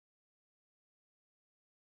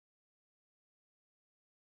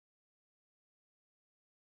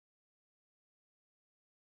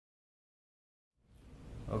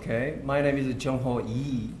Okay, my name is Cheong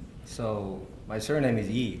Yi. So my surname is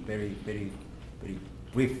Yi. Very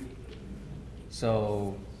brief.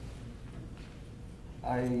 So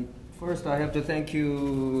first I have to thank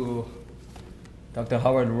you, Dr.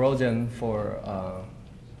 Howard Rosen, for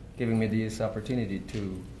giving me this opportunity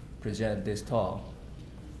to present this talk.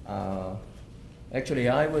 Actually,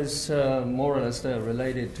 I was more or less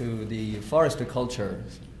related to the forest culture,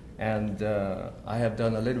 and I have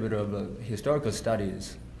done a little bit of historical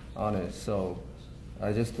studies on it. So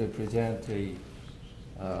I just present a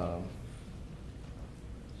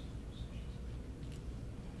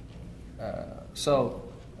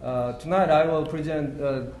tonight I will present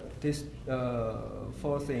these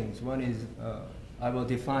four things. One is I will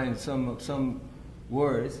define some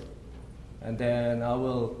words, and then I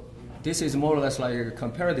will. This is more or less like a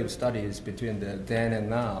comparative studies between the then and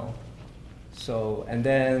now. So, and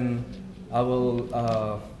then I will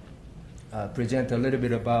present a little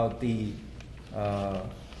bit about the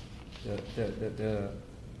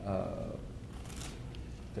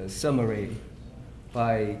summary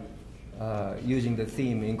by using the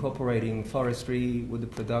theme incorporating forestry, wood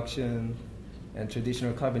production, and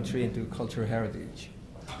traditional carpentry into cultural heritage.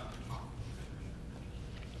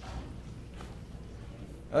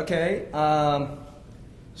 Okay,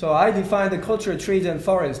 so I define the cultural trees and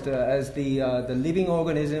forest as the living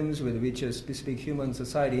organisms with which a specific human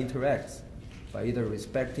society interacts by either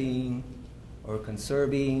respecting or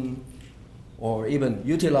conserving or even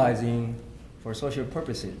utilizing for social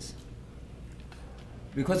purposes.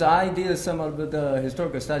 Because I did some of the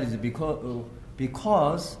historical studies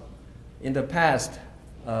because in the past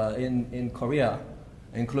in Korea,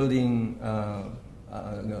 including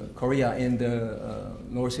Korea in the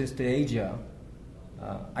Northeast Asia,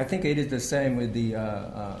 I think it is the same with the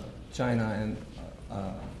China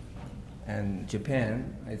and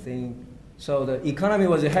Japan, I think. So the economy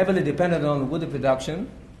was heavily dependent on wood production.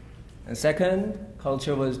 And second,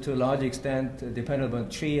 culture was to a large extent dependent on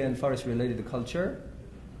tree and forest related culture.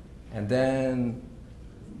 And then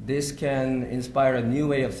this can inspire a new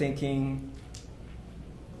way of thinking.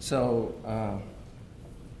 So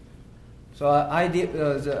I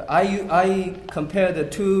compare the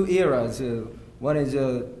two eras. One is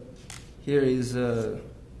here is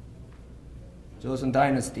Joseon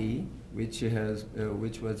Dynasty, which was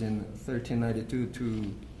in 1392 to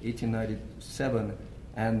 1897,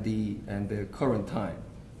 and the current time.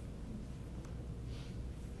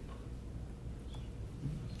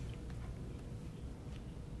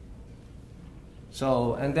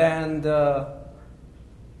 So, and then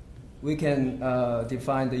we can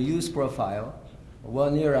define the use profile.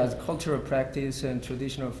 One year as cultural practice and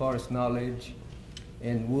traditional forest knowledge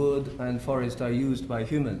in wood and forest are used by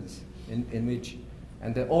humans, in which,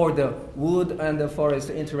 or the wood and the forest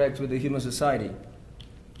interact with the human society.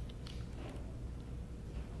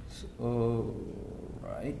 So,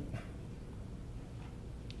 right.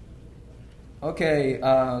 Okay,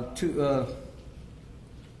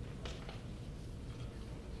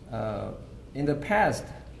 in the past,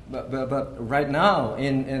 but right now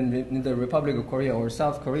in the Republic of Korea or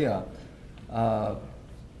South Korea,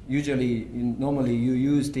 normally you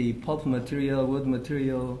use the pulp material, wood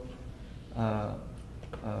material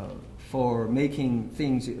for making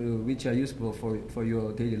things which are useful for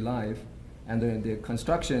your daily life, and the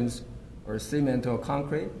constructions are cement or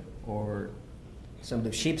concrete, or some of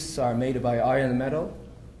the ships are made by iron and metal.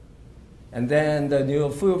 And then the new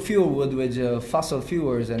fuel wood with fossil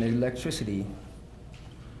fuels and electricity.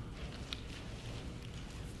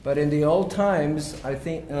 But in the old times, I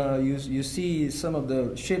think you see some of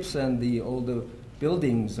the ships and the older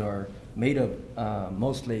buildings are made of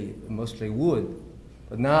mostly wood.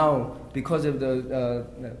 But now, because of the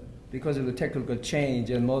technical change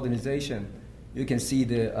and modernization, you can see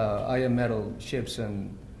the iron metal ships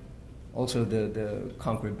and also the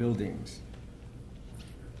concrete buildings.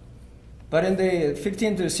 But in the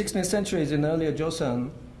 15th to 16th centuries in earlier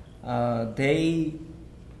Joseon, they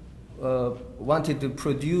wanted to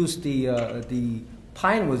produce the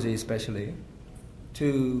pine woods especially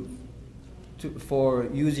for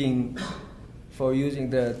using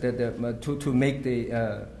to make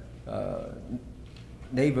the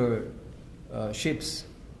naval ships.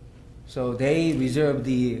 So they reserved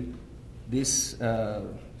these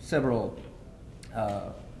several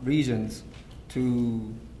regions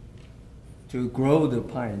to grow the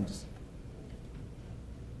pines.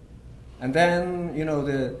 And then, in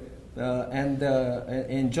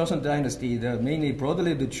Joseon Dynasty, mainly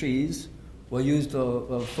broadleaf trees were used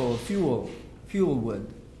for fuel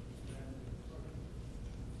wood.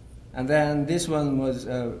 And then this one was,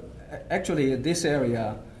 actually this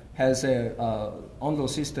area has a ondo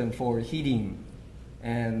system for heating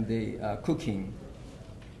and the cooking,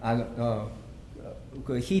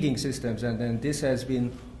 heating systems, and then this has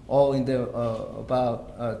been all in the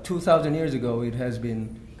about 2,000 years ago. It has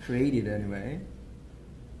been created anyway,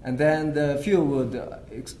 and then the fuel wood.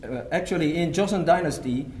 Actually, in Joseon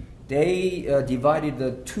Dynasty, they divided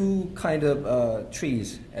the two kind of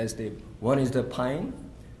trees as one is the pine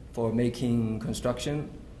for making construction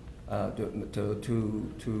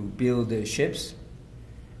to build the ships,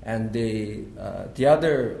 and the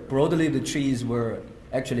other broadleaf trees were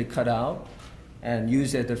actually cut out and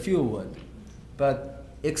used as the fuel wood. But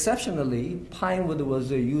exceptionally, pine wood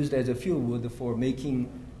was used as a fuel wood for making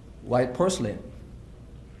white porcelain.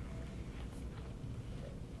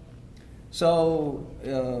 So,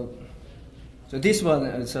 so this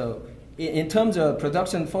one. So, in terms of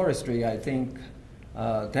production forestry, I think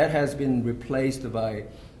that has been replaced by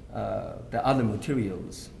the other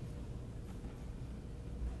materials.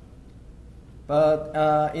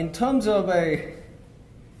 But in terms of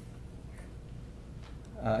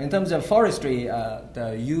forestry,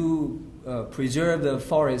 you preserve the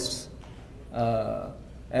forests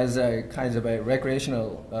as a kind of a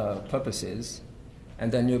recreational purposes,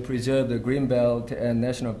 and then you preserve the greenbelt and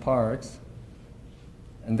national parks,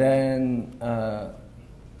 and then.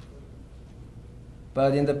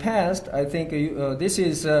 But in the past, I think this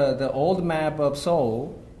is the old map of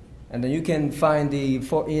Seoul, and then you can find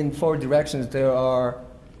in four directions there are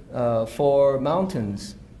 4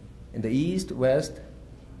 mountains in the east, west,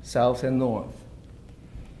 south, and north.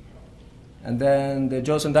 And then the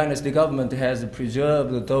Joseon Dynasty government has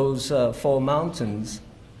preserved those 4 mountains,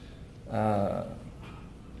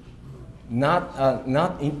 not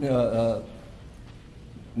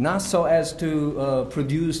so as to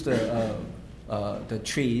produce the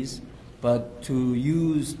trees, but to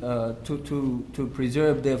use to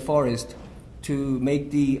preserve the forest, to make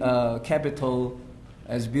the capital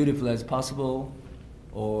as beautiful as possible,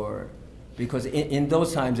 or because in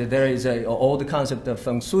those times there is an old concept of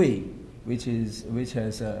feng shui, which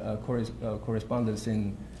has a correspondence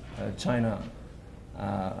in China,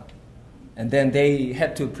 and then they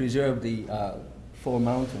had to preserve the 4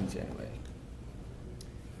 mountains anyway.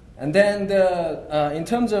 And then in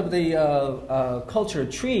terms of the culture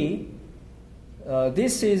tree,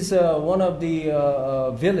 this is one of the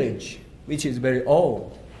village which is very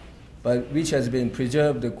old, but which has been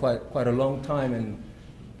preserved quite a long time, and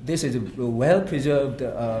this is a well-preserved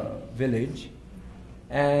village.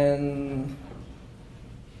 And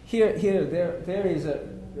there is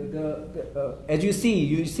as you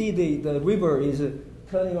see the river is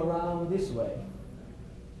turning around this way.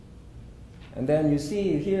 And then you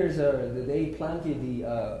see here's they planted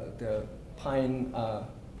the pines,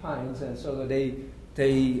 and so they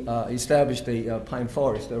established the pine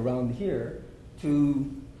forest around here to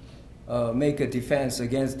make a defense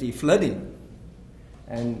against the flooding.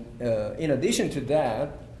 And in addition to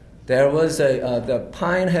that, there was the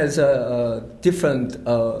pine has a different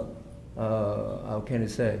how can I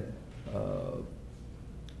say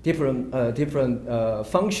different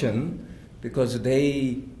function, because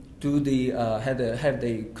they do have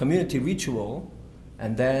the community ritual,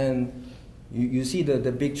 and then you see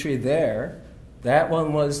the big tree there. That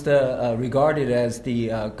one was regarded as the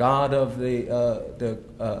god of the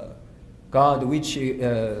god which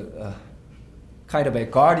kind of a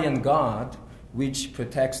guardian god which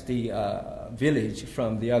protects the village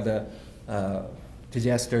from the other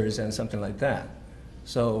disasters and something like that.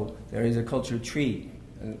 So there is a culture tree.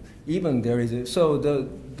 Even there is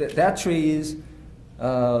that tree is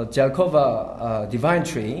Jalkova divine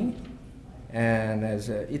tree, and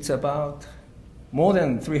it's about more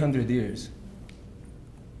than 300 years.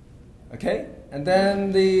 Okay, and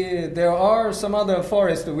then there are some other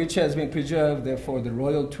forests which has been preserved for the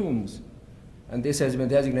royal tombs, and this has been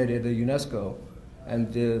designated the UNESCO.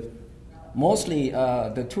 And mostly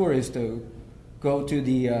the tourists go to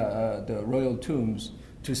the royal tombs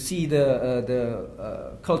to see the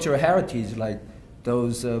cultural heritage, like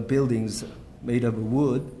those buildings made of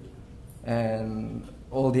wood and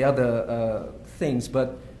all the other things.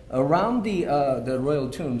 But around the royal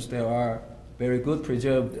tombs, there are very good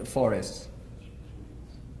preserved forests.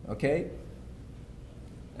 Okay?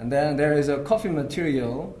 And then there is a coffee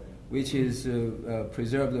material which is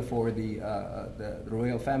preserved for the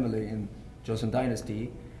royal family in Joseon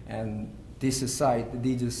Dynasty. And these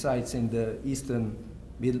sites in the eastern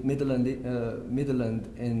Midland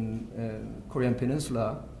in Korean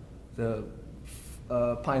Peninsula, the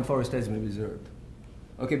pine forest has been reserved.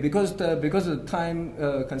 Okay, because of time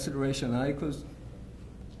consideration, I could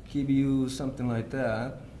give you something like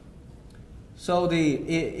that. So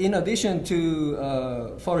in addition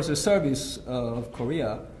to Forest Service of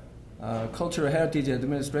Korea, Cultural Heritage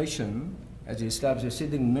Administration has established a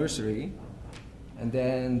seedling nursery, and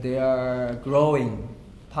then they are growing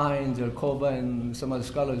pines, alcova, and some other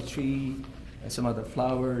scarlet tree, and some other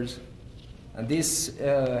flowers. And this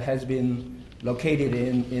has been located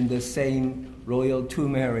in the same royal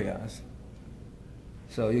tomb areas.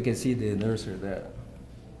 So you can see the nursery there.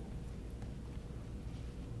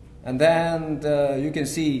 And then you can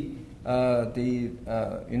see the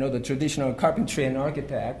traditional carpentry and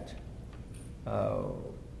architect.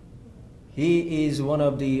 He is one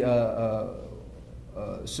of the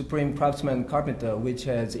supreme craftsman carpenter, which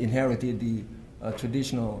has inherited the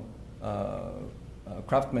traditional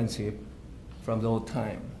craftsmanship from the old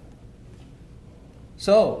time.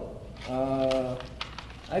 So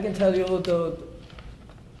I can tell you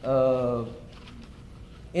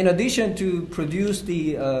in addition to produce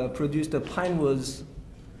the pine woods,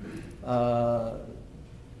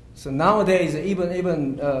 so nowadays even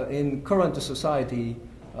in current society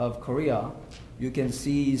of Korea, you can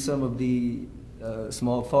see some of the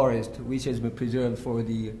small forest which has been preserved for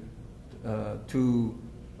the to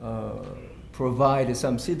provide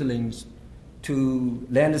some seedlings to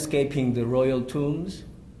landscaping the royal tombs,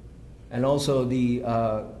 and also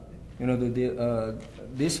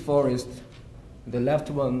this forest, the left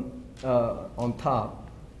one on top,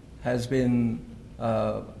 has been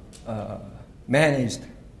managed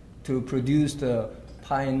to produce the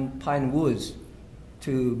pine woods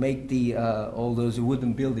to make the all those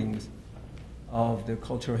wooden buildings of the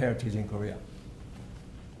cultural heritage in Korea.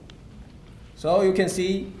 So you can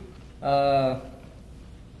see kind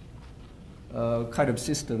of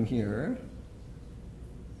system here,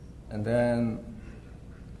 and then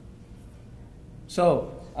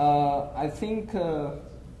so I think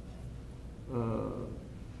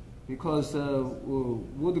because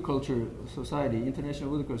Wood Culture Society, International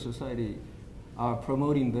Wood Culture Society, are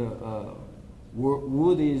promoting the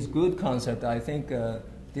wood is good concept, I think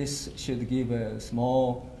this should give a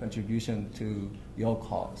small contribution to your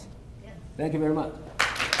cause. Yes. Thank you very much.